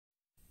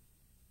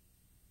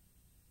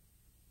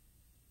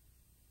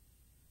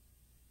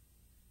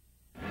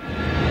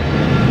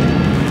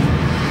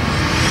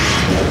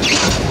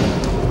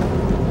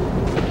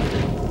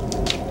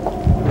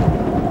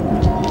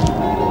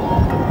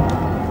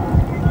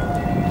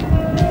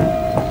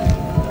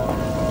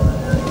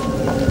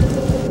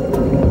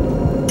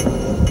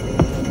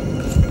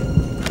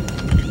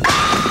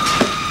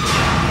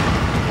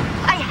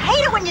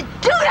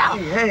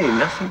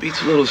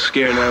a little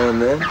scare now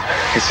and then.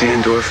 Gets the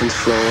endorphins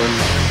flowing.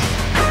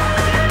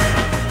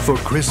 For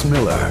Chris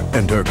Miller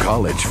and her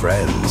college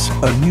friends,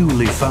 a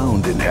newly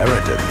found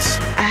inheritance.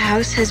 A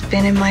house has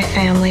been in my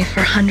family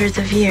for hundreds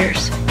of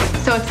years.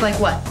 So it's like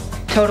what?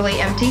 Totally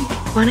empty?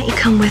 Why don't you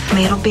come with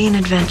me? It'll be an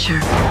adventure.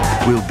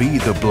 Will be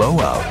the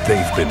blowout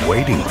they've been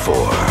waiting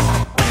for.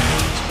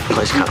 The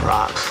place kind of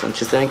rocks, don't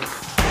you think?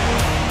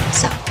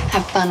 So,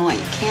 have fun while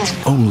you can.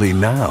 Only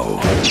now,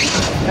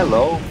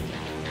 Hello,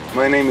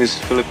 my name is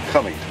Philip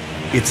Cumming.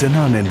 it's an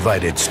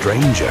uninvited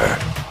stranger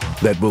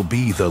that will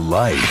be the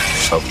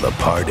life of the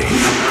party.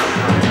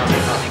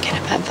 I get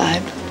a bad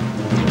vibe.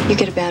 You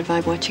get a bad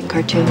vibe watching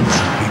cartoons.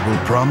 He will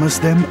promise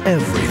them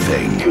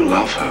everything, You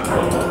love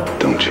her,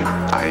 don't you?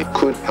 I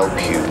could help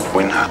you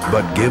win her.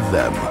 but give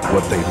them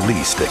what they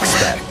least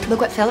expect.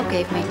 Look what Philip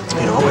gave me.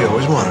 You know, we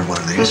always wanted one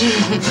of these.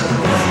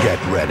 Get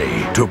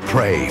ready to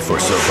pray for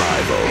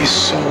survival. His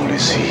soul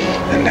is he,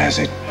 and as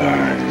it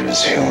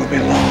burns, he'll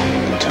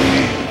belong to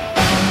me.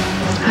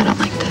 I don't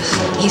like this.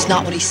 He's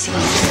not what he seems.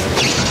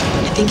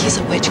 I think he's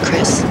a witch,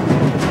 Chris.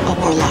 A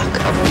warlock.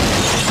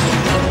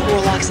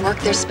 Warlocks work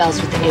their spells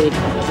with the aid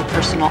of a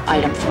personal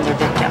item from their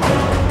victim.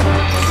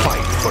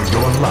 Fight for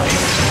your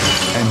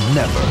life and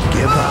never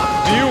give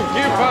up Do you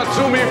give her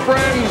to me,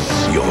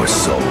 friends? your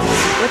soul.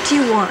 What do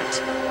you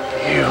want?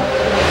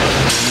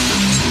 You.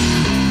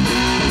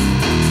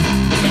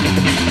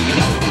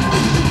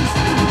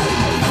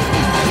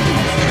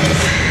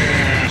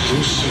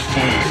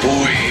 Lucifer,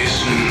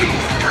 poison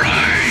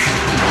bride.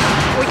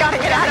 We gotta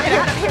get out of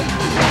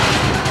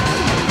here.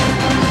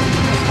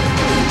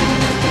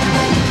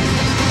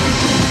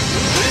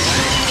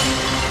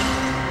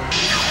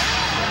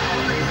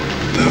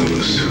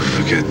 Those who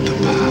forget the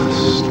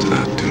past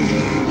are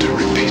doomed to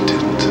repeat.